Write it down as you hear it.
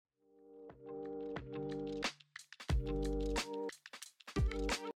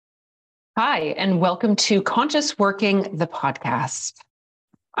Hi, and welcome to Conscious Working, the podcast.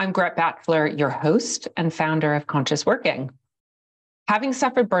 I'm Gret Batchelor, your host and founder of Conscious Working. Having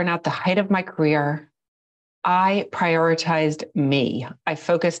suffered burnout the height of my career, I prioritized me. I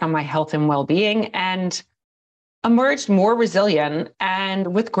focused on my health and well-being and emerged more resilient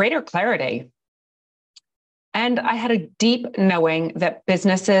and with greater clarity. And I had a deep knowing that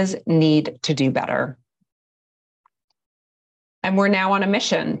businesses need to do better. And we're now on a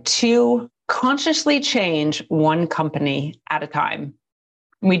mission to consciously change one company at a time.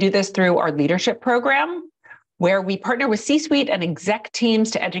 We do this through our leadership program, where we partner with C-suite and exec teams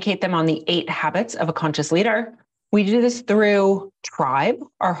to educate them on the 8 habits of a conscious leader. We do this through Tribe,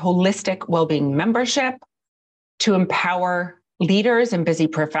 our holistic well-being membership, to empower leaders and busy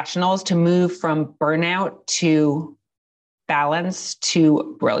professionals to move from burnout to balance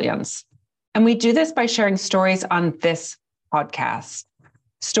to brilliance. And we do this by sharing stories on this podcast.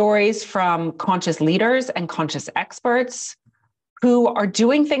 Stories from conscious leaders and conscious experts who are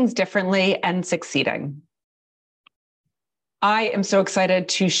doing things differently and succeeding. I am so excited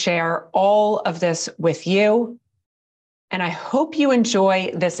to share all of this with you, and I hope you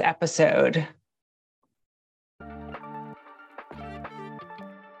enjoy this episode.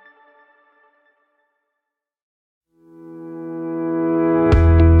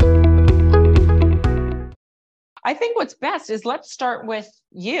 I think what's best is let's start with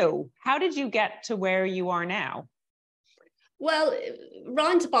you. How did you get to where you are now? Well,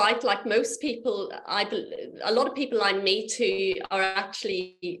 roundabout, like most people, a lot of people I meet who are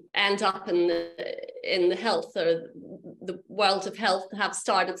actually end up in the health or the world of health have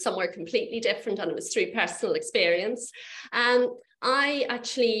started somewhere completely different, and it was through personal experience. I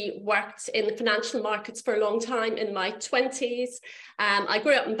actually worked in the financial markets for a long time in my 20s. I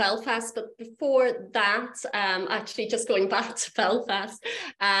grew up in Belfast, but before that, actually just going back to Belfast,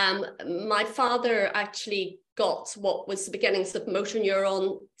 my father actually got what was the beginnings of motor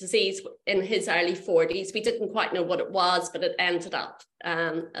neuron disease in his early 40s. We didn't quite know what it was, but it ended up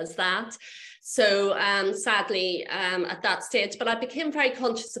as that. So sadly, at that stage, but I became very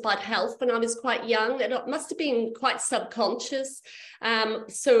conscious about health when I was quite young. It must have been quite subconscious.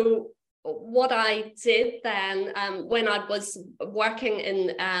 So what I did then, when I was working in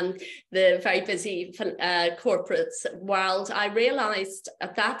the very busy corporate world, I realized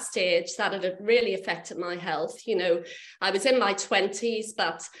at that stage that it had really affected my health. You know, I was in my 20s,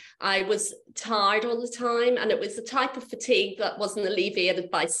 but I was tired all the time, and it was the type of fatigue that wasn't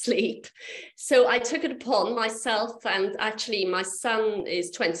alleviated by sleep. So I took it upon myself, and actually my son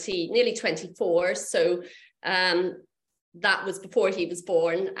is nearly 24. So that was before he was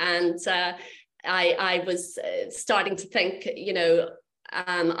born, and I was starting to think, you know,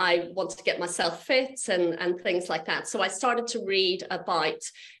 I want to get myself fit and things like that. So I started to read about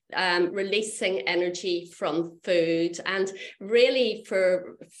releasing energy from food, and really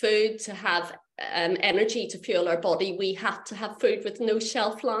for food to have energy to fuel our body, we have to have food with no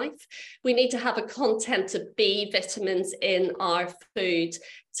shelf life. We need to have a content of B vitamins in our food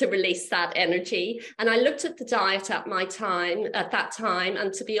to release that energy. And I looked at the diet at that time,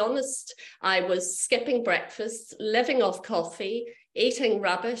 and to be honest, I was skipping breakfast, living off coffee, eating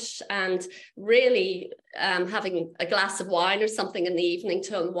rubbish, and really having a glass of wine or something in the evening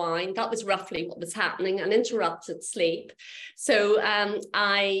to unwind. That was roughly what was happening, and interrupted sleep. So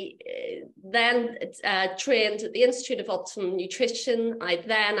I then trained at the Institute of Optimum Nutrition. I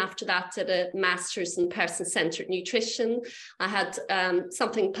then, after that, did a master's in person-centered nutrition. I had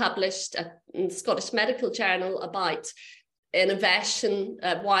something published in the Scottish Medical Journal about innovation,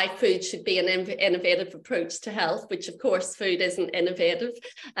 why food should be an innovative approach to health, which of course food isn't innovative.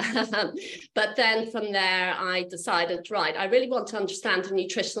 But then from there, I decided, right, I really want to understand the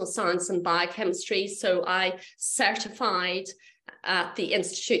nutritional science and biochemistry. So I certified at the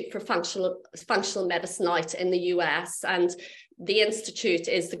Institute for Functional Medicine out in the US, and the Institute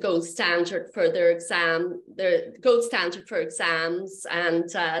is the gold standard for their exam, the gold standard for exams. And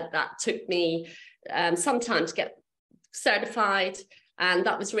that took me some time to get certified, and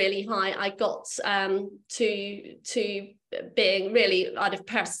that was really high. I got to being really out of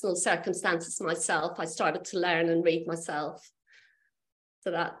personal circumstances myself. I started to learn and read myself.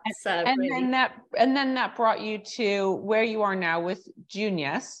 So that's then that brought you to where you are now with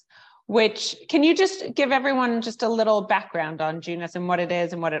Junius, which, can you just give everyone just a little background on Junius and what it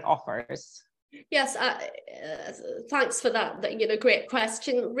is and what it offers? Yes, thanks for that. You know, great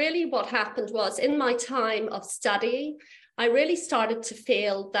question. Really, what happened was, in my time of study, I really started to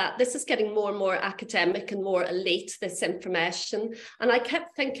feel that this is getting more and more academic and more elite, this information. And I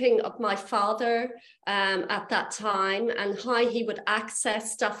kept thinking of my father at that time and how he would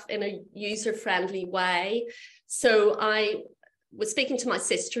access stuff in a user-friendly way. So I was speaking to my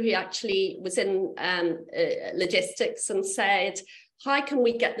sister, who actually was in logistics, and said, how can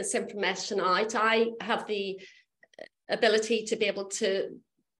we get this information out? I have the ability to be able to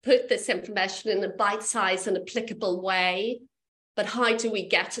put this information in a bite-sized and applicable way, but how do we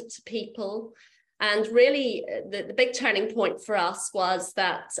get it to people? And really, the big turning point for us was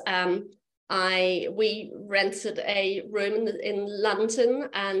that we rented a room in London,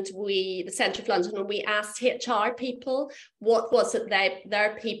 and the centre of London, and we asked HR people what was it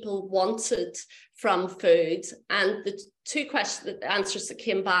their people wanted from food. And the answers that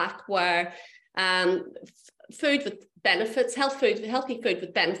came back were food with benefits, healthy food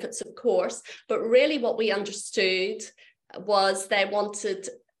with benefits, of course, but really what we understood was they wanted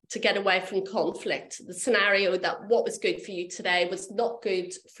to get away from conflict. The scenario that what was good for you today was not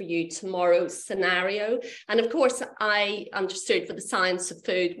good for you tomorrow's scenario. And of course, I understood what the science of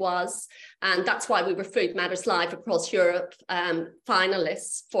food was, and that's why we were Food Matters Live across Europe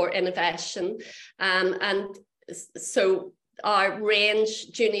finalists for innovation. And so our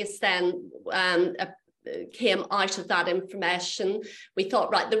range, Junius then came out of that information. We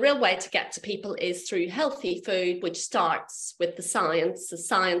thought, right, the real way to get to people is through healthy food, which starts with the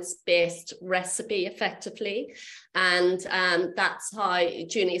science-based recipe, effectively. And that's how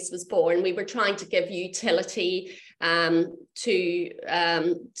Junius was born. We were trying to give utility but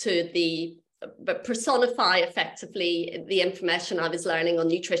personify effectively the information I was learning on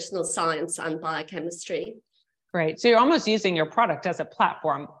nutritional science and biochemistry. Right. So you're almost using your product as a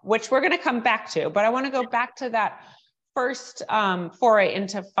platform, which we're going to come back to, but I want to go back to that first foray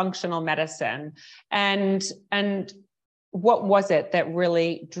into functional medicine. And what was it that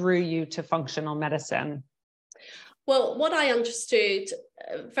really drew you to functional medicine? Well, what I understood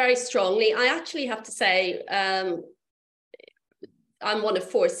very strongly, I actually have to say, I'm one of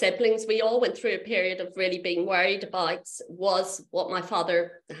 4 siblings. We all went through a period of really being worried about was what my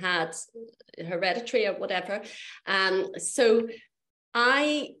father had, hereditary or whatever. So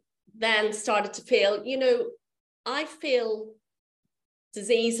I then started to feel, I feel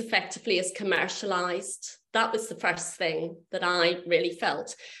disease effectively is commercialized. That was the first thing that I really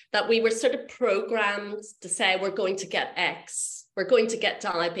felt, that we were sort of programmed to say we're going to get X. We're going to get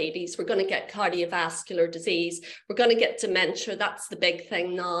diabetes, we're going to get cardiovascular disease, we're going to get dementia. That's the big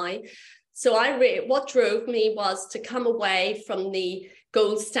thing now. So what drove me was to come away from the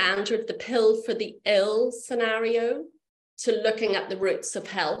gold standard, the pill for the ill scenario, to looking at the roots of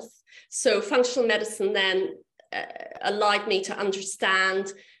health. So functional medicine then allowed me to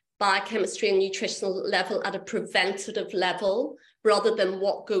understand biochemistry and nutritional level at a preventative level, rather than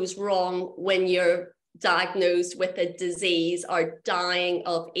what goes wrong when you're diagnosed with a disease or dying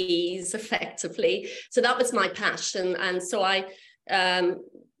of ease, effectively. So that was my passion. And so I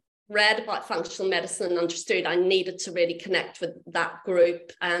read about functional medicine and understood I needed to really connect with that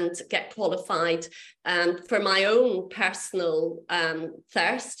group and get qualified for my own personal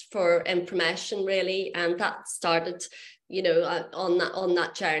thirst for information, really. And that started on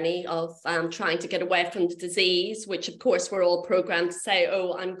that journey of trying to get away from the disease, which of course we're all programmed to say,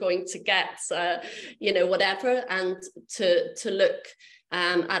 oh, I'm going to get, whatever, and to look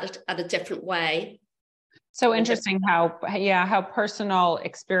at it at a different way. So interesting how personal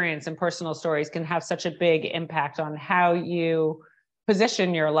experience and personal stories can have such a big impact on how you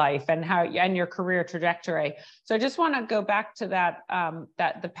position your life and your career trajectory. So I just want to go back to that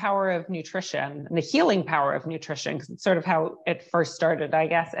the power of nutrition and the healing power of nutrition, because it's sort of how it first started, I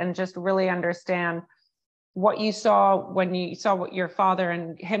guess, and just really understand what you saw when you saw what your father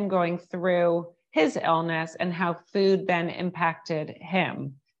and him going through his illness and how food then impacted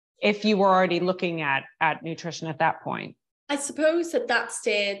him, if you were already looking at nutrition at that point. I suppose at that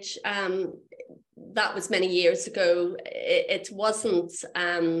stage, that was many years ago, it wasn't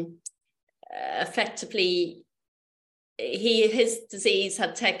effectively, his disease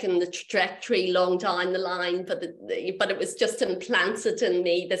had taken the trajectory long down the line, but it was just implanted in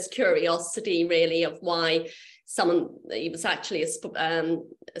me, this curiosity really of why he was actually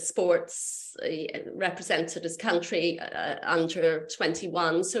a sports, represented his country under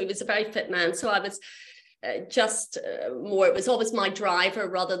 21, so he was a very fit man. So I was it was always my driver,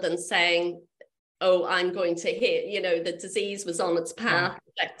 rather than saying, oh, I'm going to hit, the disease was on its path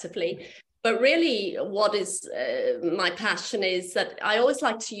effectively. But really what is my passion is that I always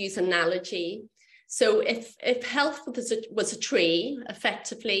like to use analogy. So if health was a tree,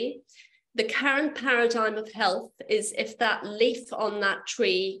 effectively, the current paradigm of health is if that leaf on that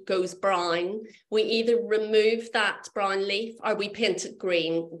tree goes brown, we either remove that brown leaf or we paint it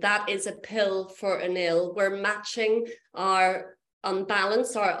green. That is a pill for an ill. We're matching our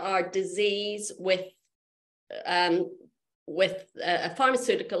unbalance, our disease with a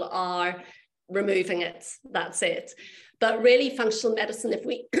pharmaceutical, or removing it. That's it. But really, functional medicine, if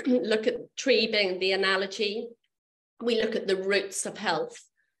we look at tree being the analogy, we look at the roots of health.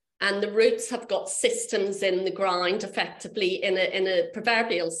 And the roots have got systems in the ground, effectively, in a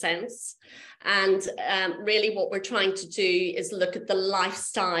proverbial sense. And really what we're trying to do is look at the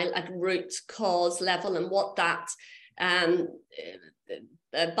lifestyle at root cause level and what that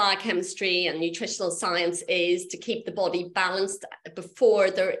biochemistry and nutritional science is to keep the body balanced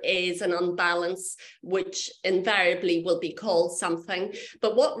before there is an unbalance, which invariably will be called something.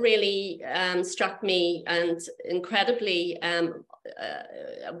 But what really struck me and incredibly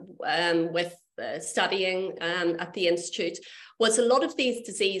with studying at the Institute was a lot of these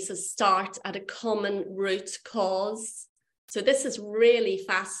diseases start at a common root cause. So this is really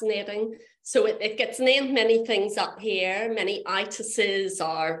fascinating. So it gets named many things up here, many itises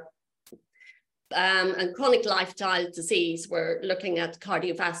or and chronic lifestyle disease. We're looking at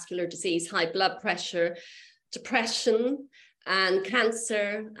cardiovascular disease, high blood pressure, depression, and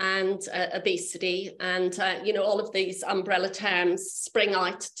cancer, and obesity. And, you know, all of these umbrella terms spring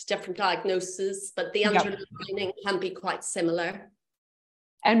out to different diagnoses, but the underlying can be quite similar.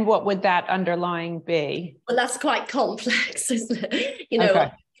 And what would that underlying be? Well, that's quite complex, isn't it? You know,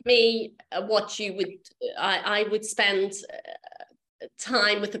 for me, what you would, I would spend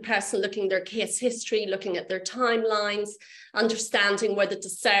time with the person, looking at their case history, looking at their timelines, understanding where the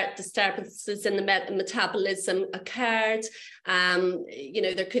disturbances in the metabolism occurred. You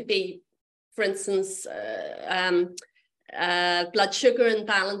know, there could be, for instance, blood sugar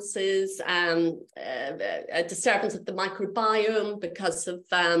imbalances, a disturbance of the microbiome because of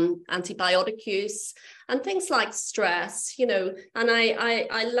antibiotic use, and things like stress, you know. And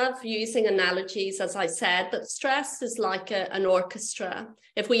I love using analogies, as I said, but stress is like an orchestra.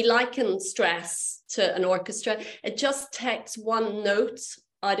 If we liken stress to an orchestra, it just takes one note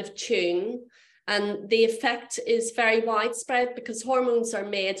out of tune, and the effect is very widespread because hormones are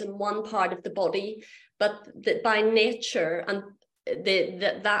made in one part of the body, but by nature, and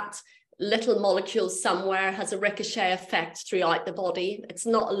that little molecule somewhere has a ricochet effect throughout the body. It's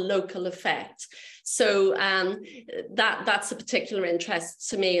not a local effect. So that's a particular interest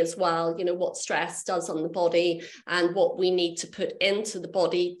to me as well, you know, what stress does on the body and what we need to put into the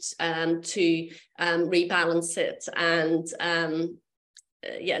body to rebalance it. And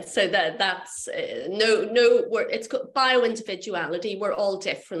yeah, so that's it's got bio-individuality. We're all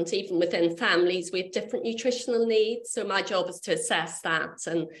different, even within families. We have different nutritional needs. So my job is to assess that.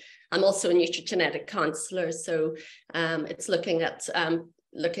 And I'm also a nutrigenetic counselor. So it's looking at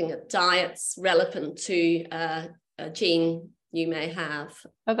diets relevant to a gene you may have.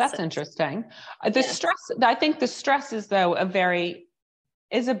 Oh, that's interesting. The stress, I think the stress is, though,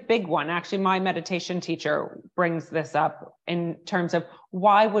 is a big one. Actually, my meditation teacher brings this up in terms of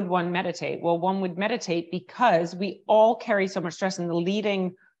why would one meditate? Well, one would meditate because we all carry so much stress, and the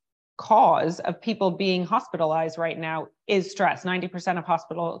leading cause of people being hospitalized right now is stress. 90% of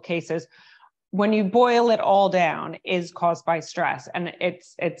hospital cases, when you boil it all down, is caused by stress. And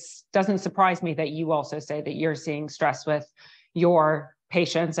it's doesn't surprise me that you also say that you're seeing stress with your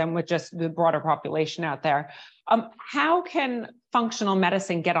patients and with just the broader population out there. How can functional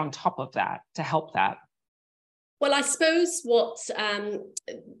medicine get on top of that to help that? Well, I suppose what,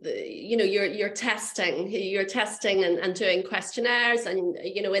 you know, you're testing and doing questionnaires, and,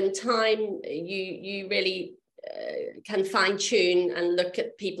 you know, in time, you really can fine tune and look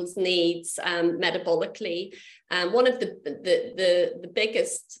at people's needs metabolically. One of the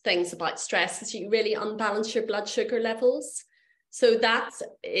biggest things about stress is you really unbalance your blood sugar levels. So that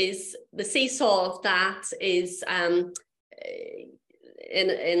is the seesaw of that is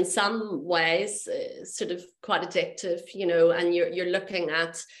in some ways sort of quite addictive, you know, and you're looking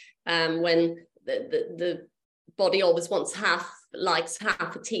at when the body always likes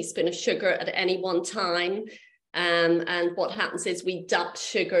half a teaspoon of sugar at any one time. And what happens is we dump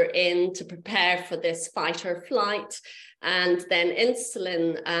sugar in to prepare for this fight or flight. And then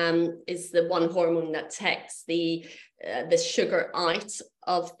insulin is the one hormone that takes the sugar out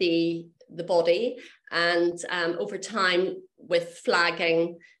of the body. And over time, with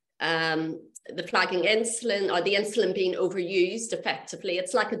flagging, the flagging insulin, or the insulin being overused effectively,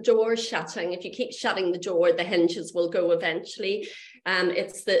 it's like a door shutting. If you keep shutting the door, the hinges will go eventually.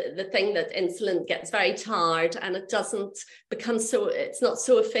 It's the thing that insulin gets very tired and it doesn't become so, it's not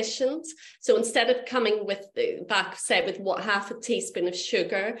so efficient. So instead of coming with back, say, with what, half a teaspoon of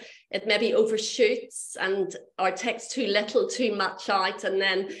sugar, it maybe overshoots or takes too little, too much out. And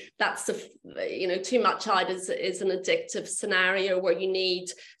then that's too much out is an addictive scenario where you need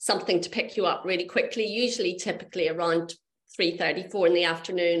something to pick you up really quickly, usually typically around 3:34 in the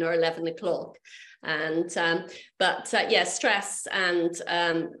afternoon or 11 o'clock. And stress and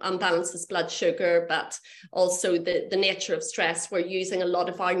unbalances blood sugar, but also the nature of stress. We're using a lot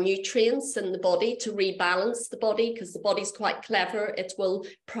of our nutrients in the body to rebalance the body, because the body's quite clever. It will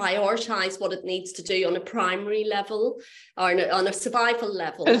prioritize what it needs to do on a primary level or on a survival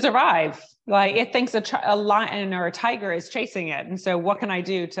level. To survive. Like it thinks a lion or a tiger is chasing it. And so what can I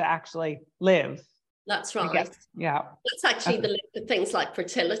do to actually live? That's right. Yeah. That's actually the link to things like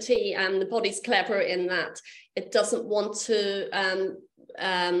fertility. And the body's clever in that it doesn't want to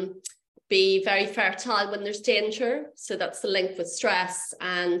be very fertile when there's danger. So that's the link with stress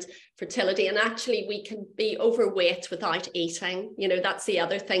and fertility. And actually we can be overweight without eating. That's the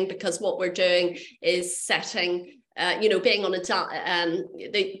other thing, because what we're doing is setting being on a diet,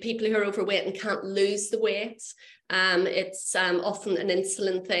 the people who are overweight and can't lose the weight. It's often an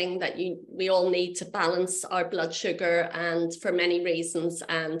insulin thing that we all need to balance our blood sugar, and for many reasons,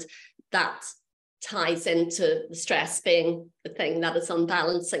 and that ties into the stress being the thing that is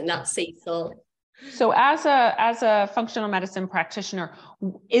unbalancing that seesaw. So as a functional medicine practitioner,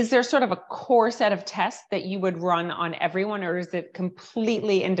 is there sort of a core set of tests that you would run on everyone, or is it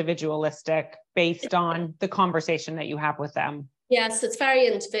completely individualistic based on the conversation that you have with them? Yes, it's very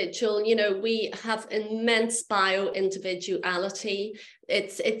individual. We have immense bio-individuality.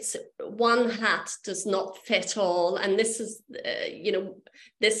 It's one hat does not fit all. And this is,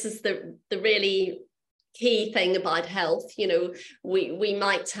 this is the really key thing about health. We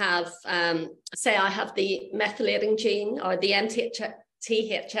might have, say I have the methylating gene or the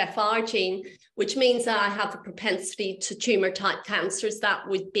MTHFR gene, which means that I have a propensity to tumor type cancers. That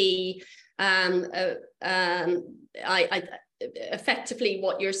would be, effectively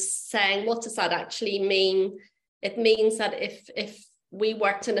what you're saying. What does that actually mean? It means that if we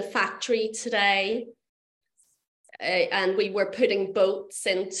worked in a factory today and we were putting bolts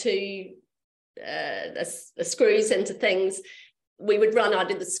into the screws into things, we would run out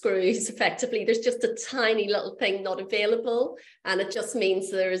of the screws effectively. There's just a tiny little thing not available, and it just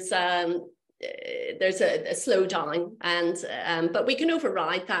means there's a slowdown, and but we can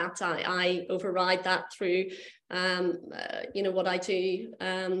override that. I override that through what I do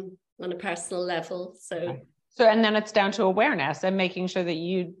on a personal level. So and then it's down to awareness and making sure that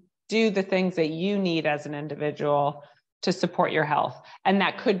you do the things that you need as an individual to support your health, and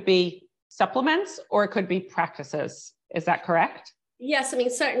that could be supplements or it could be practices. Is that correct? Yes, I mean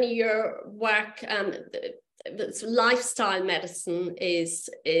certainly your work, lifestyle medicine is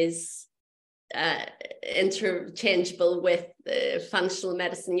interchangeable with functional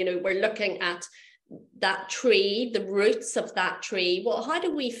medicine. We're looking at that tree, the roots of that tree. Well, how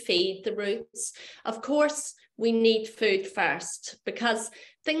do we feed the roots? Of course, we need food first, because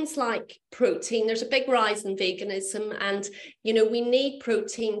things like protein, there's a big rise in veganism, and we need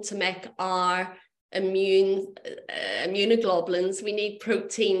protein to make our immunoglobulins. We need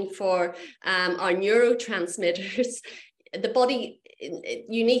protein for our neurotransmitters. The body,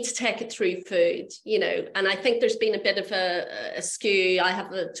 you need to take it through food, and I think there's been a bit of a skew. I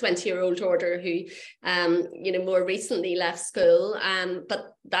have a 20-year-old daughter who, more recently left school,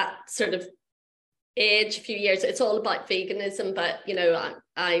 but that sort of age, a few years, it's all about veganism, but,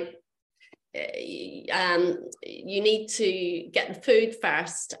 you need to get the food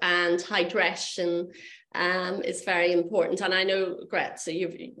first, and hydration is very important. And I know, Gret, so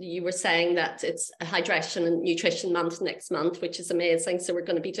you were saying that it's a hydration and nutrition month next month, which is amazing. So we're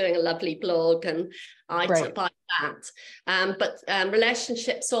going to be doing a lovely blog and about that. But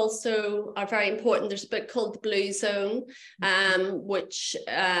relationships also are very important. There's a book called The Blue Zone, which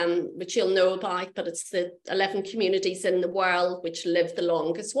you'll know about, but it's the 11 communities in the world which live the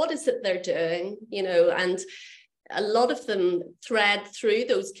longest. What is it they're doing? And a lot of them thread through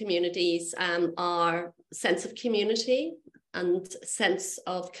those communities are sense of community and sense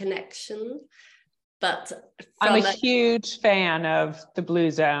of connection. But I'm a huge fan of the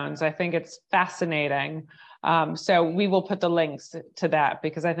Blue Zones. I think it's fascinating. So we will put the links to that,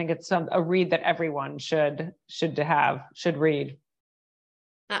 because I think it's a read that everyone should read.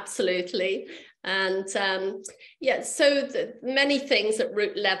 Absolutely. And yeah, so many things at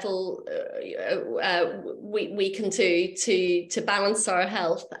root level we can do to balance our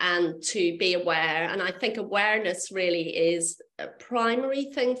health and to be aware. And I think awareness really is a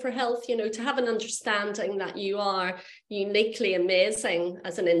primary thing for health, you know, to have an understanding that you are uniquely amazing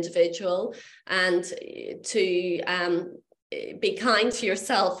as an individual, and to be kind to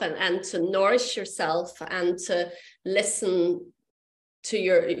yourself and to nourish yourself and to listen to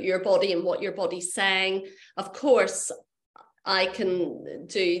your body and what your body's saying. Of course, I can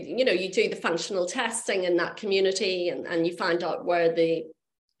do, you know, you do the functional testing in that community, and you find out where the,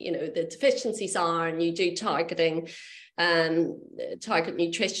 you know, the deficiencies are, and you do target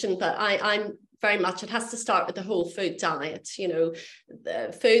nutrition. But I'm very much, it has to start with the whole food diet, you know,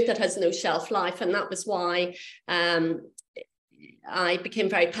 the food that has no shelf life. And that was why I became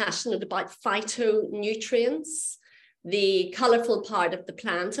very passionate about phytonutrients, the colorful part of the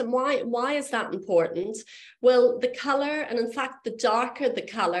plant. And why is that important? Well, the color, and in fact, the darker the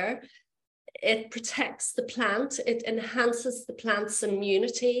color, it protects the plant, it enhances the plant's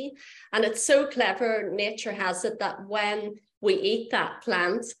immunity. And it's so clever, nature has it, that when we eat that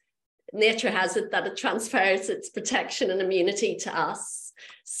plant, nature has it that it transfers its protection and immunity to us.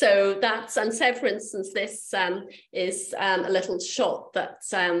 So that's, and say for instance, this is a little shot that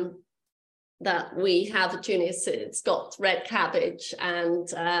we have at Junius. It's got red cabbage, and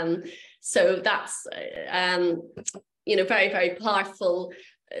so that's you know, very, very powerful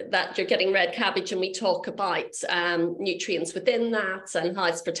that you're getting red cabbage. And we talk about nutrients within that and how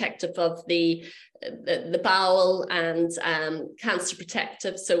it's protective of the bowel and cancer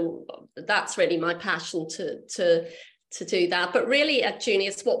protective. So that's really my passion to do that. But really at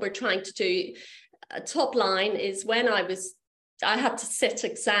Junius, what we're trying to do, top line, is when I had to sit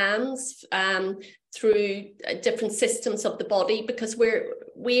exams through different systems of the body, because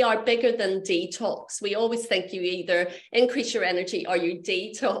we are bigger than detox. We always think you either increase your energy or you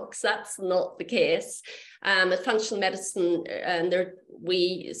detox. That's not the case. At functional medicine,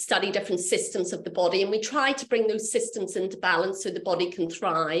 we study different systems of the body, and we try to bring those systems into balance so the body can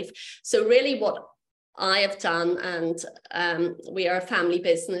thrive. So really what I have done, and we are a family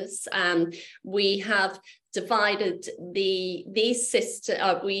business, we have divided these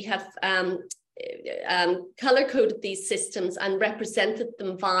systems, we have color-coded these systems and represented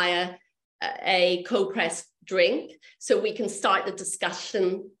them via a cold press drink, so we can start the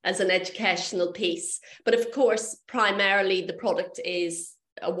discussion as an educational piece. But of course, primarily the product is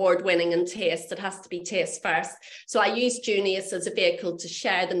award-winning in taste. It has to be taste first. So I use Junius as a vehicle to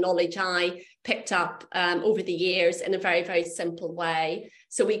share the knowledge I picked up over the years in a very, very simple way.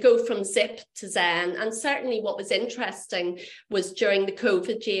 So we go from zip to zen. And certainly what was interesting was during the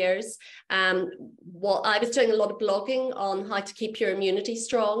COVID years, what I was doing a lot of blogging on how to keep your immunity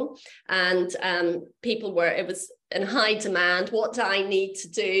strong, and it was in high demand. What do I need to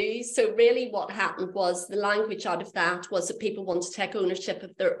do? So really what happened was, the language out of that was that people want to take ownership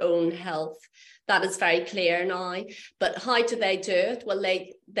of their own health. That is very clear now. But how do they do it? Well,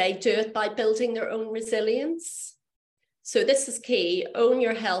 they do it by building their own resilience. So this is key: own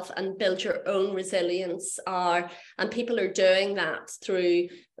your health and build your own resilience. And people are doing that through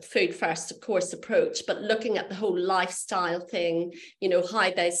a food first, of course, approach, but looking at the whole lifestyle thing, you know,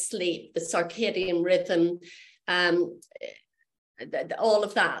 how they sleep, the circadian rhythm, all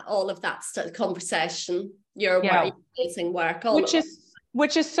of that conversation, your amazing work,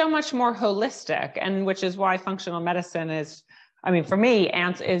 which is so much more holistic, and which is why functional medicine is, I mean, for me,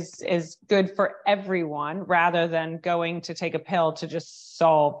 is good for everyone, rather than going to take a pill to just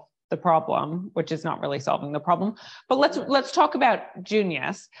solve the problem, which is not really solving the problem. But let's talk about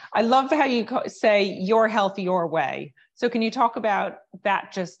Junius. I love how you say your health your way. So can you talk about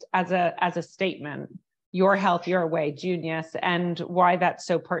that just as a statement? Your health your way, Junius, and why that's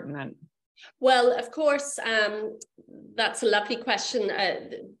so pertinent? Well, of course, that's a lovely question.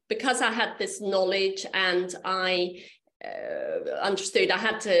 Because I had this knowledge, and I understood I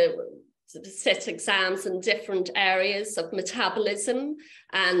had to sit exams in different areas of metabolism,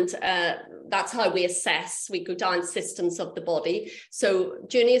 and that's how we assess. We go down systems of the body. So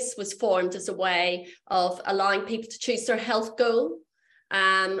Junius was formed as a way of allowing people to choose their health goal.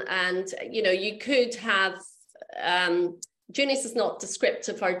 And, you know, you could have, Junius is not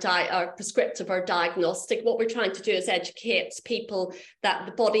descriptive or prescriptive or diagnostic. What we're trying to do is educate people that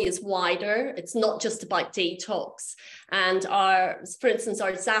the body is wider. It's not just about detox. And for instance,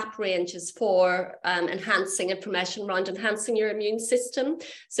 our ZAP range is for enhancing information around enhancing your immune system.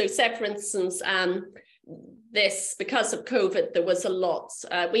 So say, for instance, because of COVID, there was a lot.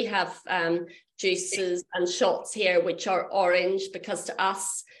 We have juices and shots here, which are orange, because to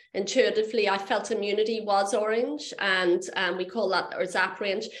us, intuitively, I felt immunity was orange, and we call that our ZAP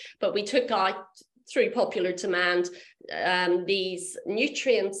range. But we took out, through popular demand, these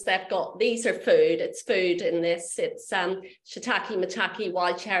nutrients they've got. These are food. It's food in this. It's shiitake, maitake,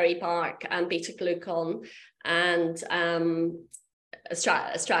 wild cherry bark, and beta glucan, and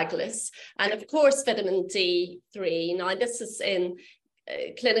astragalus, and of course vitamin D3. Now this is in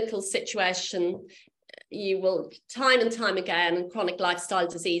a clinical situation. You will, time and time again, in chronic lifestyle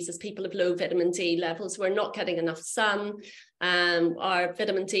diseases, people have low vitamin D levels. We're not getting enough sun. Our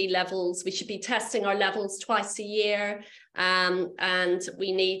vitamin D levels, we should be testing our levels twice a year, and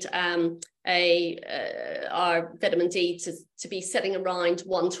we need our vitamin D to be sitting around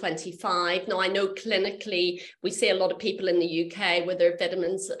 125. Now, I know clinically we see a lot of people in the UK with their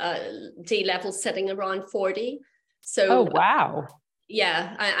vitamins D levels sitting around 40. So, oh, wow.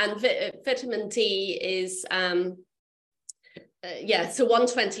 Yeah, and vitamin D is, so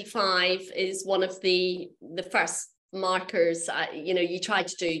 125 is one of the first markers, you try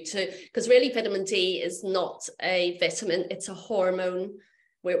to do because really vitamin D is not a vitamin, it's a hormone.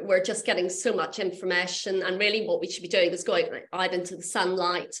 We're just getting so much information, and really what we should be doing is going out into the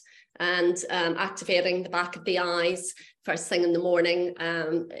sunlight and activating the back of the eyes first thing in the morning,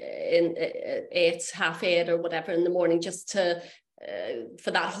 in 8:30 or whatever in the morning, just to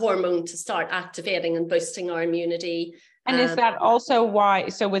for that hormone to start activating and boosting our immunity. And is that also why,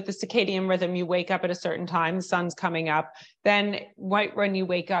 so with the circadian rhythm, you wake up at a certain time, the sun's coming up, then right when you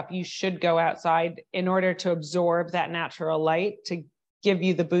wake up, you should go outside in order to absorb that natural light to give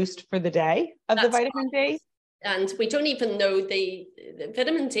you the boost for the day of the vitamin D? And we don't even know the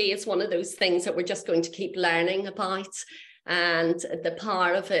vitamin D is one of those things that we're just going to keep learning about, and the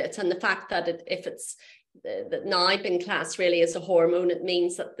power of it, and the fact that if it's that now being classed really as a hormone, it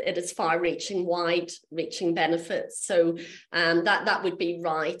means that it is far-reaching, wide-reaching benefits. So that would be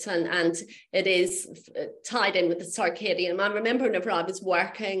right, and it is tied in with the circadian. I remember whenever I was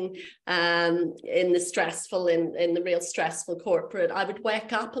working in the real stressful corporate, I would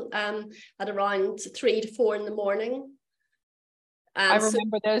wake up at around 3 to 4 in the morning. I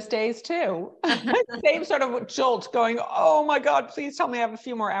remember those days too. Same sort of jolt going, oh my God, please tell me I have a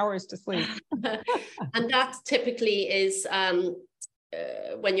few more hours to sleep. And that typically is,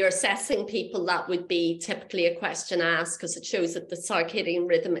 when you're assessing people, that would be typically a question asked, because it shows that the circadian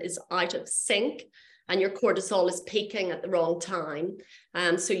rhythm is out of sync and your cortisol is peaking at the wrong time.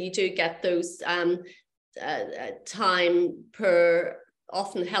 So you do get those time per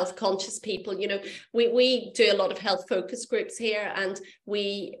often health conscious people. We do a lot of health focus groups here, and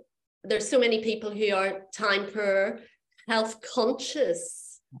there's so many people who are time poor, health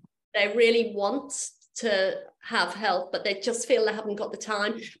conscious. They really want to have health, but they just feel they haven't got the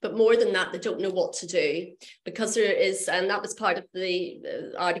time. But more than that, they don't know what to do, because there is, and that was part of the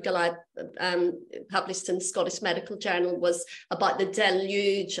article I published in the Scottish Medical Journal, was about the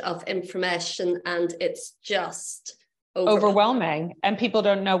deluge of information, and it's just overwhelming, and people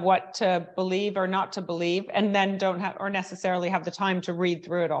don't know what to believe or not to believe, and then don't have or necessarily have the time to read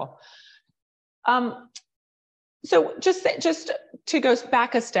through it all. So just to go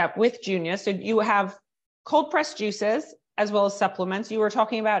back a step with Junia, so you have cold pressed juices as well as supplements. You were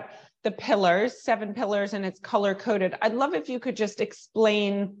talking about the pillars, 7 pillars, and it's color coded. I'd love if you could just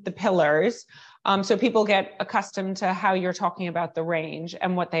explain the pillars, so people get accustomed to how you're talking about the range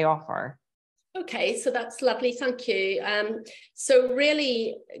and what they offer. Okay, so that's lovely, thank you. So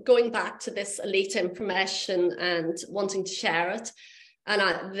really going back to this elite information and wanting to share it,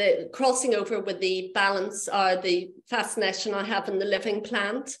 and the crossing over with the balance or the fascination I have in the living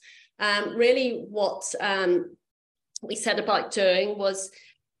plant, really what we set about doing was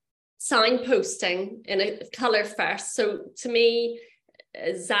signposting in a colour first. So to me,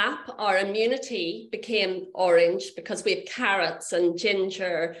 ZAP, our immunity, became orange because we have carrots and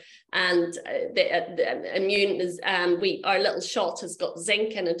ginger, and the immune is our little shot has got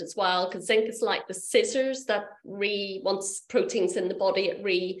zinc in it as well, because zinc is like the scissors that once protein's in the body, it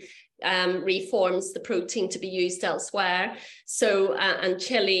reforms the protein to be used elsewhere. So and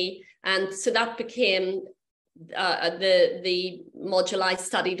chili, and so that became the module I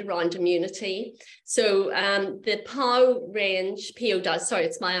studied around immunity. So the POW range,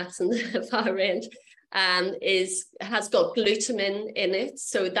 it's my accent, the POW range has got glutamine in it.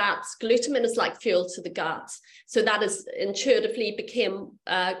 So glutamine is like fuel to the gut. So that is intuitively became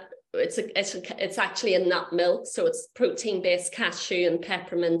it's actually a nut milk. So it's protein-based cashew and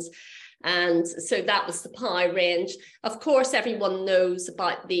peppermint. And so that was the POW range. Of course, everyone knows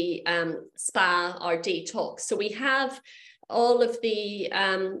about the SPA or detox. So we have all of the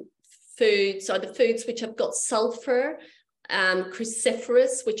foods are the foods which have got sulfur,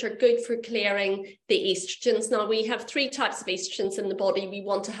 cruciferous, which are good for clearing the estrogens. Now, we have 3 types of estrogens in the body. We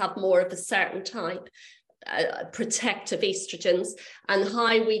want to have more of a certain type, protective estrogens. And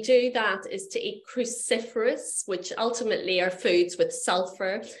how we do that is to eat cruciferous, which ultimately are foods with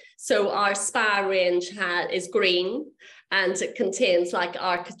sulfur. So our SPA range is green, and it contains like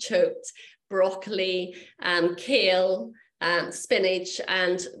artichokes, broccoli, kale, spinach,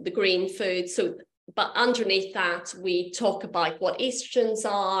 and the green food. So, but underneath that, we talk about what estrogens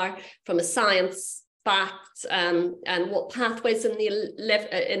are from a science fact, and what pathways in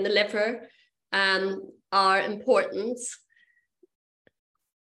the liver are important.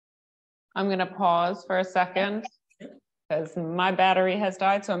 I'm going to pause for a second because my battery has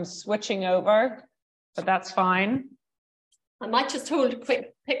died, so I'm switching over, but that's fine. I might just hold a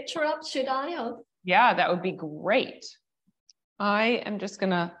quick picture up, should I? Yeah, that would be great. I am just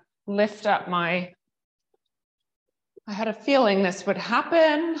going to lift up I had a feeling this would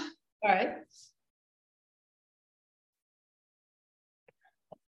happen. All right.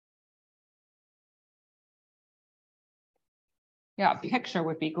 Yeah, a picture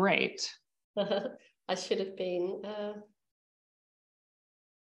would be great. I should have been.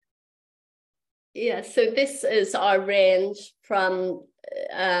 Yeah, so this is our range from,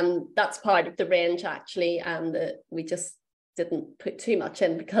 that's part of the range actually, and we just didn't put too much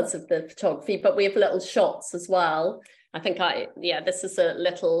in because of the photography, but we have little shots as well. I think this is a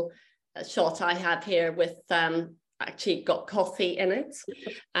little shot I have here with actually got coffee in it.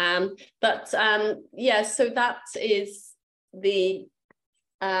 Yeah, so that is the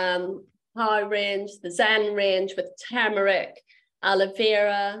Power range, the Zen range with turmeric, aloe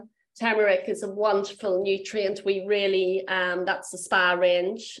vera. Turmeric is a wonderful nutrient. We really, that's the SPA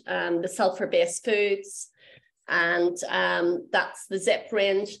range, the sulfur-based foods, and that's the ZIP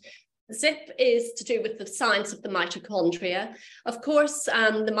range. ZIP is to do with the science of the mitochondria. Of course,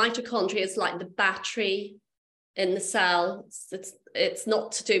 the mitochondria is like the battery in the cell. It's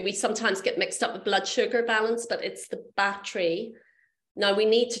not to do, we sometimes get mixed up with blood sugar balance, but it's the battery. Now we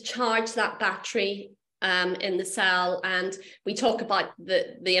need to charge that battery in the cell, and we talk about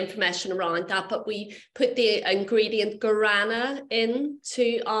the information around that, but we put the ingredient guarana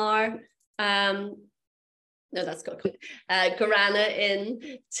into our guarana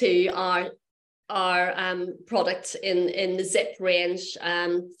into our product in the ZIP range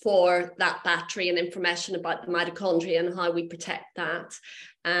for that battery, and information about the mitochondria and how we protect that.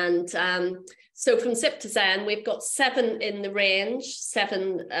 And so from ZIP to Zen, we've got 7 in the range,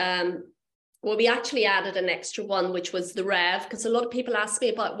 7. Well, we actually added an extra one, which was the Rev, because a lot of people ask me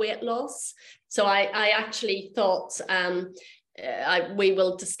about weight loss. So I actually thought we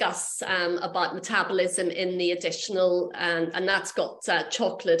will discuss about metabolism in the additional, and that's got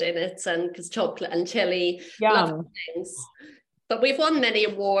chocolate in it, and because chocolate and chili, lovely things. But we've won many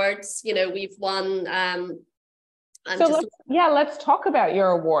awards. You know, we've won. Let's talk about your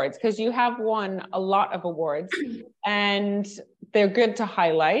awards, because you have won a lot of awards, and they're good to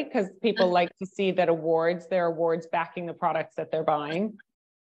highlight because people like to see that there are awards backing the products that they're buying.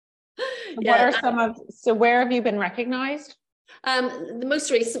 So where have you been recognized? The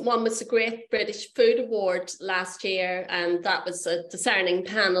most recent one was the Great British Food Award last year, and that was a discerning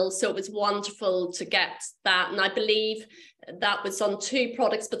panel. So it was wonderful to get that. And I believe that was on 2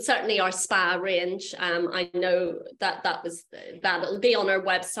 products, but certainly our SPA range. I know that'll be on our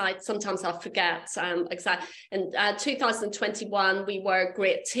website. Sometimes I'll forget exactly. In 2021, we were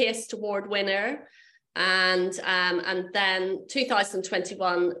Great Taste Award winner. And then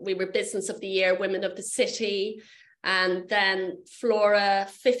 2021, we were Business of the Year, Women of the City. And then Flora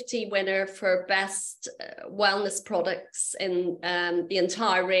 50 winner for best wellness products in the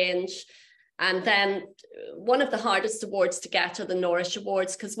entire range. And then one of the hardest awards to get are the Nourish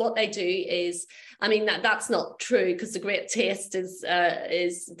Awards, because what they do is, I mean, that's not true, because the Great Taste is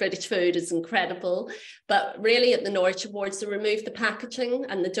British food is incredible. But really at the Nourish Awards, they remove the packaging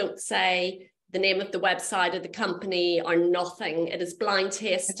and they don't say the name of the website of the company or nothing. It is blind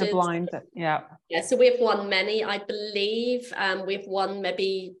tasted. It's a blind, yeah. Yeah, so we've won many, I believe. We've won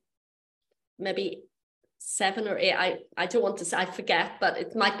maybe 7 or 8. I don't want to say, I forget, but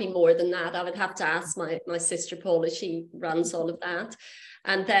it might be more than that. I would have to ask my sister Paula, she runs all of that.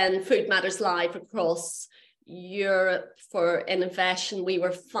 And then Food Matters Live across Europe for innovation, we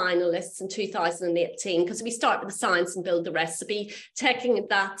were finalists in 2018, because we start with the science and build the recipe, taking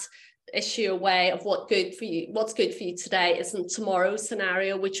that issue away of what's good for you today isn't tomorrow's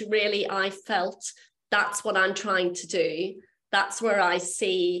scenario, which really I felt that's what I'm trying to do. That's where I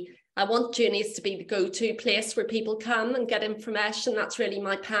I want Junius to be the go-to place where people come and get information. That's really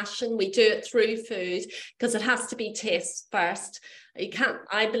my passion. We do it through food because it has to be taste first.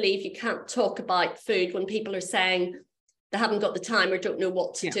 I believe you can't talk about food when people are saying they haven't got the time or don't know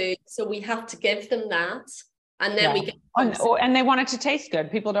what to do. So we have to give them that. And then we get... And they want it to taste good.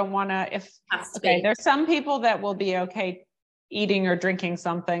 People don't want to, there's some people that will be okay eating or drinking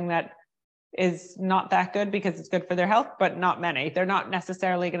something that is not that good because it's good for their health, but not many. They're not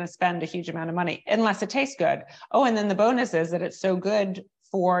necessarily going to spend a huge amount of money unless it tastes good. Oh, and then the bonus is that it's so good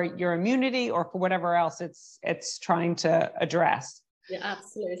for your immunity or for whatever else it's trying to address. Yeah,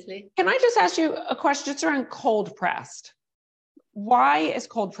 absolutely. Can I just ask you a question just around cold pressed? Why is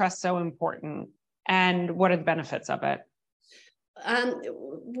cold pressed so important, and what are the benefits of it?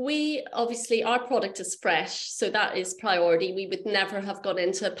 We obviously, our product is fresh, so that is priority. We would never have gone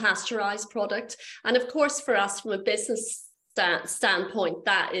into a pasteurized product. And of course, for us, from a business standpoint,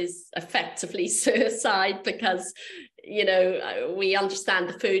 that is effectively suicide because, you know, we understand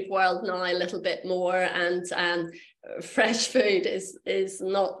the food world now a little bit more, and fresh food is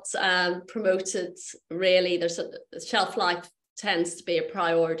not promoted really. There's a shelf life tends to be a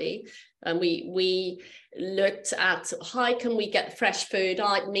priority. And we looked at how can we get fresh food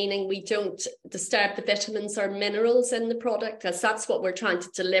out, meaning we don't disturb the vitamins or minerals in the product, because that's what we're trying to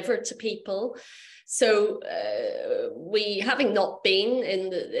deliver to people. So we, having not been in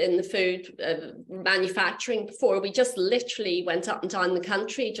the food manufacturing before, we just literally went up and down the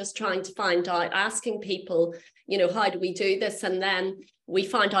country just trying to find out, asking people, you know, how do we do this? And then we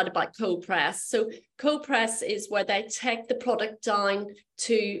found out about cold press. So cold press is where they take the product down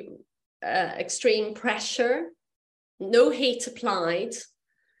to extreme pressure, no heat applied,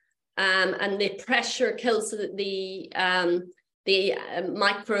 and the pressure kills the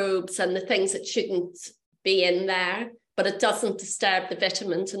microbes and the things that shouldn't be in there, but it doesn't disturb the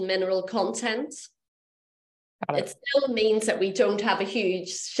vitamins and mineral content. It still means that we don't have a huge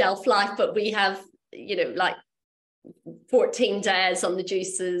shelf life, but we have, you know, like 14 days on the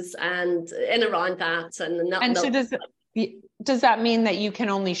juices and in around that. And so does that mean that you can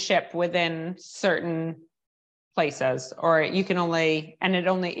only ship within certain places, or you can only, and it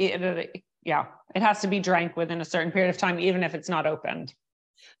has to be drank within a certain period of time, even if it's not opened?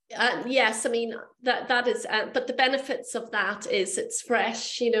 Yes, I mean, that is, but the benefits of that is it's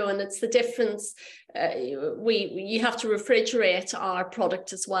fresh, you know, and it's the difference. You have to refrigerate our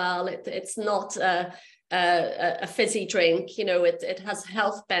product as well. It's not a fizzy drink, you know, it has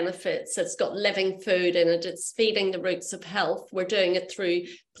health benefits. It's got living food in it. It's feeding the roots of health. We're doing it through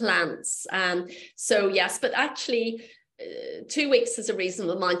plants. So yes, but actually 2 weeks is a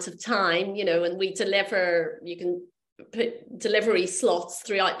reasonable amount of time, you know, and we deliver, you can put delivery slots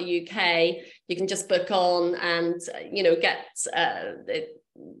throughout the UK. You can just book on and, you know,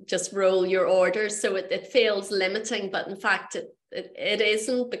 just roll your orders. So it feels limiting, but in fact, it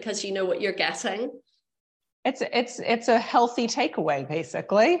isn't, because you know what you're getting. It's a healthy takeaway,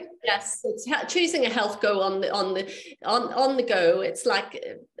 basically. Yes, it's choosing a health go on the go. It's like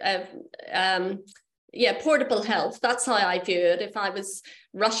portable health. That's how I view it. If I was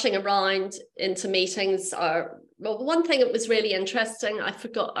rushing around into meetings, one thing that was really interesting,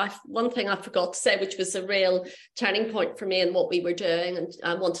 one thing I forgot to say, which was a real turning point for me in what we were doing, and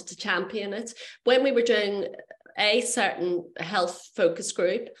I wanted to champion it. When we were doing a certain health focus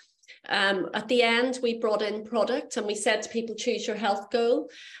group, at the end, we brought in product and we said to people, choose your health goal.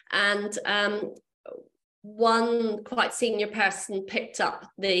 And one quite senior person picked up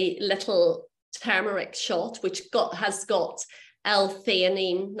the little turmeric shot, which has got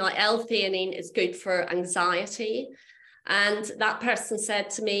L-theanine. Now, L-theanine is good for anxiety. And that person said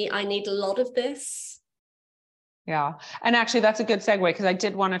to me, I need a lot of this. Yeah. And actually, that's a good segue, because I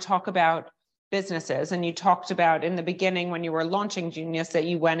did want to talk about businesses. And you talked about in the beginning when you were launching Junius that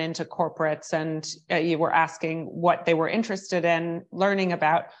you went into corporates and you were asking what they were interested in learning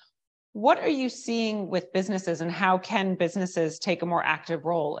about. What are you seeing with businesses, and how can businesses take a more active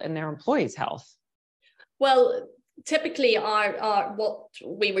role in their employees' health? Well, typically what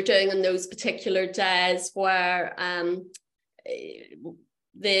we were doing on those particular days were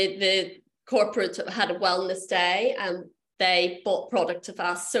the corporate had a wellness day, and they bought product of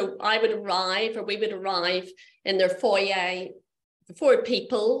us. So we would arrive in their foyer before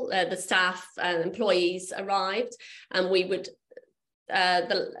people, the staff and employees arrived, and we would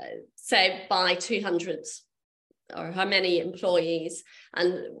say by 200 or how many employees,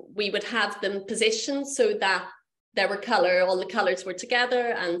 and we would have them positioned so that there were all the colors were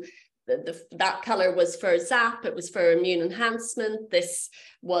together, and that color was for ZAP, it was for immune enhancement, this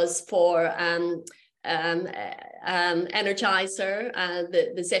was for Energizer,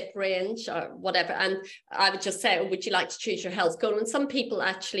 the Zip range or whatever. And I would just say, oh, would you like to choose your health goal? And some people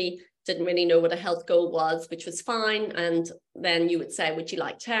actually didn't really know what a health goal was, which was fine. And then you would say, would you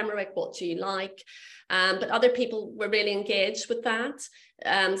like turmeric? What do you like? But other people were really engaged with that.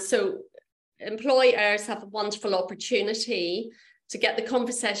 So employers have a wonderful opportunity to get the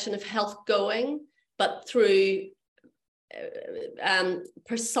conversation of health going, but through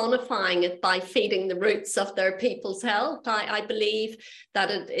personifying it by feeding the roots of their people's health. I believe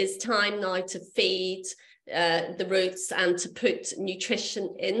that it is time now to feed the roots and to put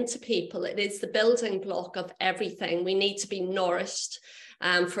nutrition into people. It is the building block of everything. We need to be nourished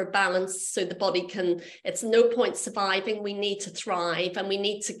for balance so the body can, it's no point surviving. We need to thrive, and we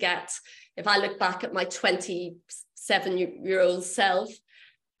need to get, if I look back at my 27-year-old self,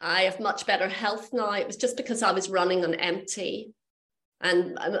 I have much better health now. It was just because I was running on empty,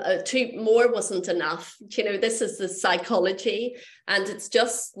 and two more wasn't enough. You know, this is the psychology, and it's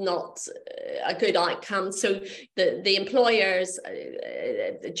just not a good outcome. So the employers,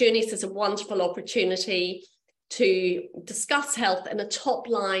 Junius is a wonderful opportunity to discuss health in a top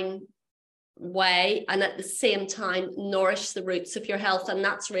line way, and at the same time nourish the roots of your health. And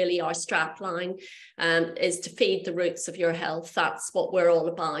that's really our strap line, is to feed the roots of your health. That's what we're all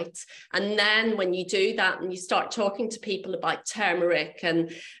about. And then when you do that and you start talking to people about turmeric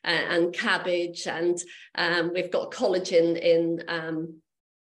and cabbage, and we've got collagen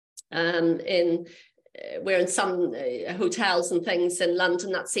we're in some hotels and things in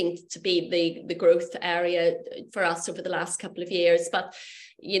London. That seemed to be the growth area for us over the last couple of years. But,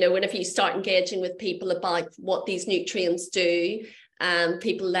 you know, whenever you start engaging with people about what these nutrients do,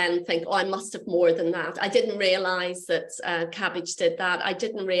 people then think, oh, I must have more than that. I didn't realize that cabbage did that. I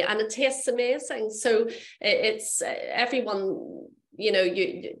didn't realize, and it tastes amazing. So it's everyone, you know,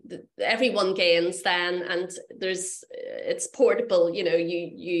 everyone gains then, and it's portable. You know,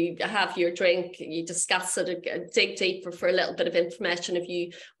 you have your drink, you discuss it, dig deeper for a little bit of information if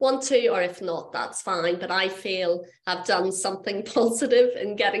you want to, or if not, that's fine. But I feel I've done something positive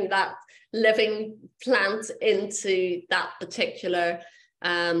in getting that living plant into that particular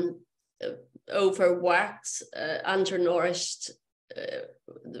overworked, undernourished.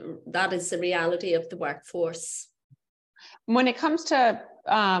 That is the reality of the workforce. When it comes to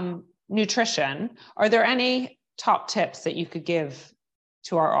nutrition, are there any top tips that you could give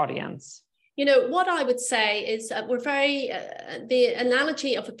to our audience? You know, what I would say is we're very, the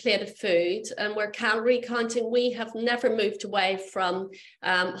analogy of a plate of food, and we're calorie counting. We have never moved away from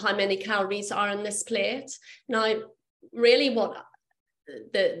how many calories are in this plate. Now, really what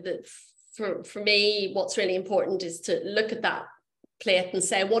for me, what's really important is to look at that plate and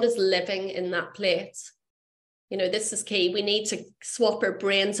say, what is living in that plate? You know, this is key. We need to swap our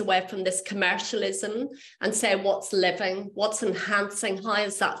brains away from this commercialism and say what's living, what's enhancing, how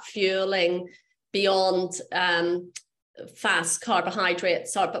is that fueling beyond fast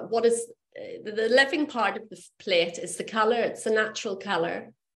carbohydrates are, but what is the living part of the plate is the color. It's the natural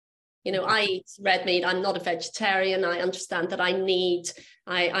color. You know, I eat red meat. I'm not a vegetarian. I understand that I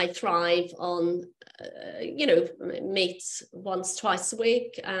thrive on, you know, meat once, twice a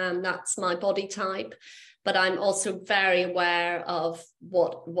week. That's my body type. But I'm also very aware of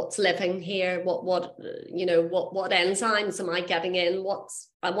what's living here, what enzymes am I getting in?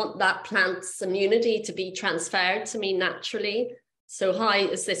 I want that plant's immunity to be transferred to me naturally. So how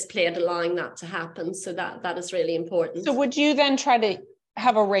is this plate allowing that to happen? So that is really important. So would you then try to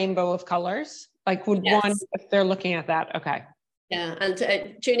have a rainbow of colors? Like would yes. One, if they're looking at that, okay. Yeah,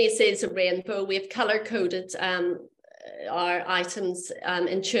 and Junius is a rainbow. We've color coded our items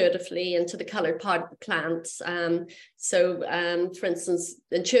intuitively into the colored part of the plants. For instance,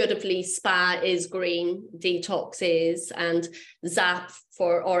 intuitively spa is green, detox is, and zap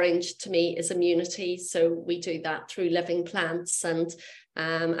for orange to me is immunity. So we do that through living plants. And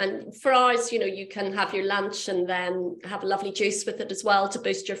for ours, you know, you can have your lunch and then have a lovely juice with it as well to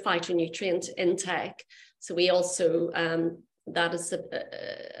boost your phytonutrient intake. So we also, that is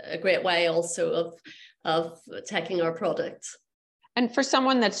a great way also of taking our product. And for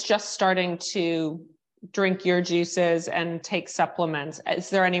someone that's just starting to drink your juices and take supplements,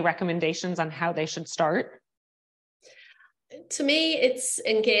 is there any recommendations on how they should start? To me, it's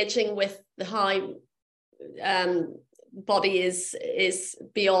engaging with the how body is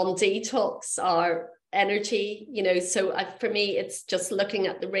beyond detox, our energy, you know. So for me, it's just looking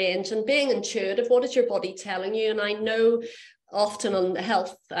at the range and being intuitive. What is your body telling you? And I know often on the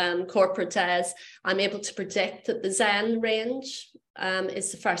health corporate days, I'm able to predict that the Zen range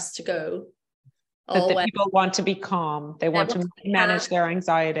is the first to go. That the people want to be calm. They want to manage their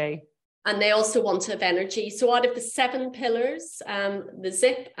anxiety. And they also want to have energy. So out of the 7 pillars, the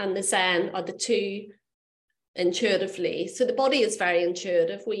Zip and the Zen are the 2 intuitively. So the body is very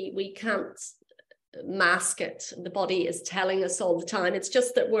intuitive. We can't mask it. The body is telling us all the time. It's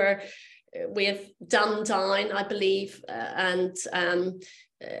just that we have dumbed down, I believe, and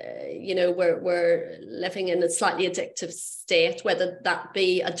we're living in a slightly addictive state, whether that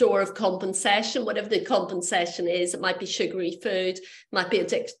be a door of compensation, whatever the compensation is. It might be sugary food, it might be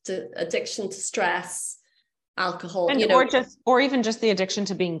addiction to stress, alcohol, or even just the addiction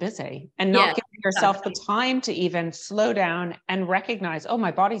to being busy and not giving yourself the time to even slow down and recognize, oh,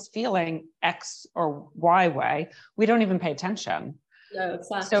 my body's feeling X or Y way. We don't even pay attention. No,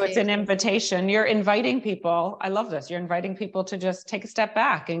 exactly. So it's an invitation. You're inviting people. I love this. You're inviting people to just take a step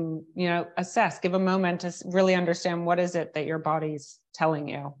back and, assess, give a moment to really understand what is it that your body's telling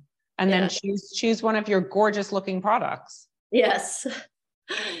you, and then choose one of your gorgeous looking products. Yes.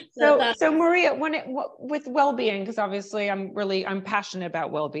 So Maria, with well-being, because obviously I'm passionate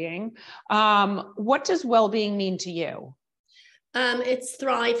about well-being. What does well-being mean to you? It's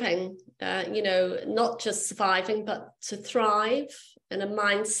thriving, not just surviving, but to thrive in a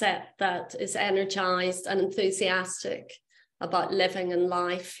mindset that is energized and enthusiastic about living and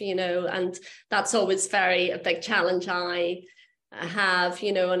life, and that's always a big challenge I have,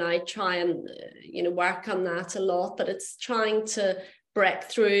 and I try and, work on that a lot, but it's trying to break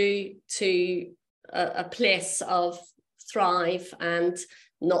through to a place of thrive and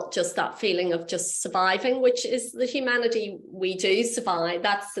not just that feeling of just surviving, which is the humanity. We do survive.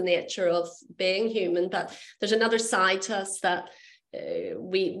 That's the nature of being human. But there's another side to us that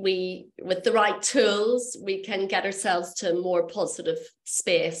we with the right tools, we can get ourselves to a more positive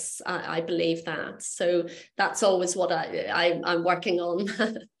space. I believe that. So that's always what I'm working on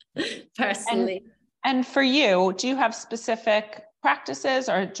personally. And for you, do you have specific practices,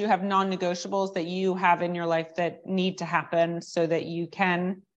 or do you have non-negotiables that you have in your life that need to happen so that you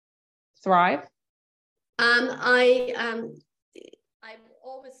can thrive? I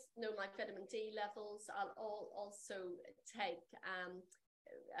always know my vitamin D levels. I'll also take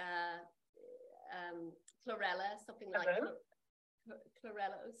chlorella, something like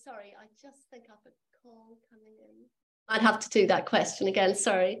chlorella. Oh, sorry, I just think I have a call coming in. I'd have to do that question again.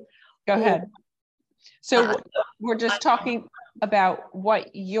 Sorry. Go ahead. So we're just talking about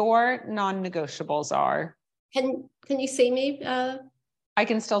what your non-negotiables are. Can you see me? I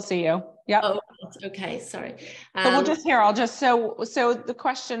can still see you. Yeah. Oh, okay. Sorry. But we'll just so the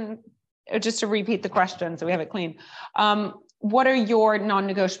question, just to repeat the question so we have it clean. What are your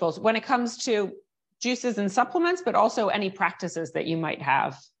non-negotiables when it comes to juices and supplements, but also any practices that you might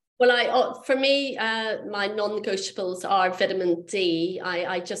have? Well, for me, my non-negotiables are vitamin D.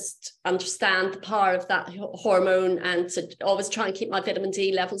 I just understand the power of that hormone, and to always try and keep my vitamin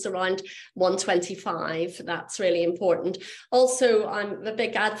D levels around 125. That's really important. Also, I'm a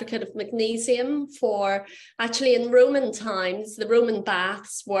big advocate of magnesium. Actually, in Roman times, the Roman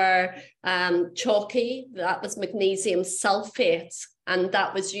baths were chalky. That was magnesium sulfate. And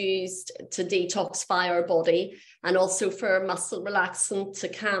that was used to detoxify our body, and also for muscle relaxant to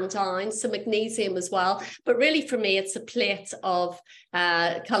calm down. So magnesium as well. But really for me, it's a plate of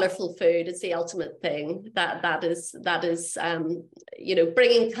colourful food is the ultimate thing. That is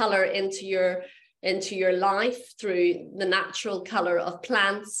bringing colour into your life through the natural colour of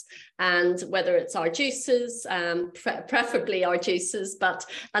plants, and whether it's our juices, preferably our juices,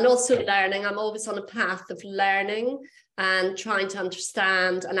 and also learning. I'm always on a path of learning and trying to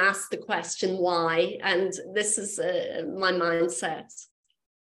understand and ask the question why. And this is my mindset.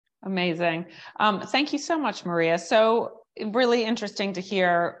 Amazing. Thank you so much, Maria. So really interesting to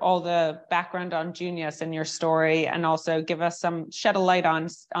hear all the background on Junius and your story, and also give us shed a light on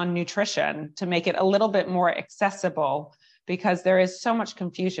nutrition to make it a little bit more accessible, because there is so much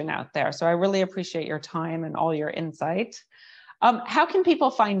confusion out there. So I really appreciate your time and all your insight. How can people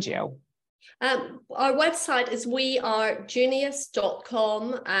find you? Our website is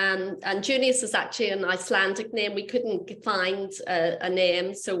wearejunius.com, and Junius is actually an Icelandic name. We couldn't find a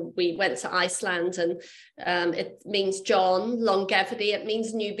name, so we went to Iceland, and it means John, longevity. It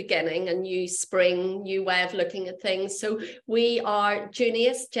means new beginning, a new spring, new way of looking at things. So we are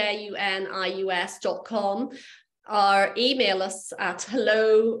Junius, JUNIUS.com. Or email us at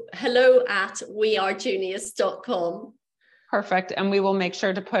hello@wearejunius.com. Perfect. And we will make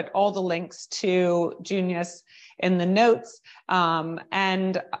sure to put all the links to Junius in the notes, and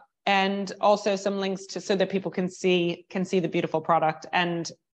also some links so that people can see the beautiful product,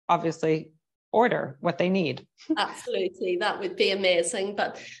 and obviously order what they need. Absolutely. That would be amazing.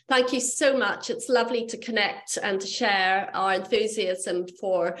 But thank you so much. It's lovely to connect and to share our enthusiasm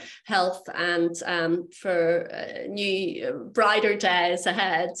for health and for new, brighter days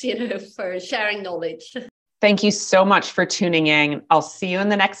ahead, for sharing knowledge. Thank you so much for tuning in. I'll see you in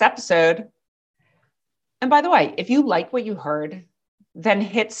the next episode. And by the way, if you like what you heard, then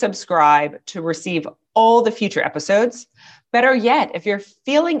hit subscribe to receive all the future episodes. Better yet, if you're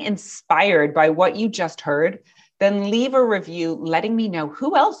feeling inspired by what you just heard, then leave a review letting me know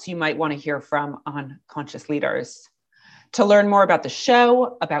who else you might want to hear from on Conscious Leaders. To learn more about the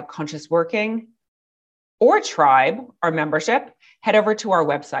show, about Conscious Working, or Tribe, our membership, head over to our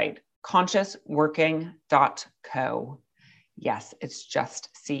website, consciousworking.co. Yes, it's just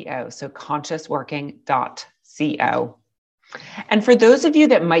CO. So consciousworking.co. And for those of you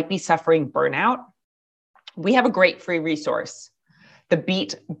that might be suffering burnout, we have a great free resource, the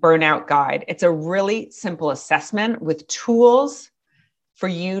Beat Burnout Guide. It's a really simple assessment with tools for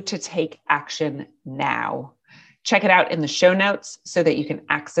you to take action now. Check it out in the show notes so that you can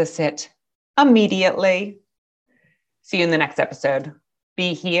access it immediately. See you in the next episode.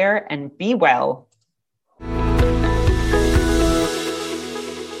 Be here and be well.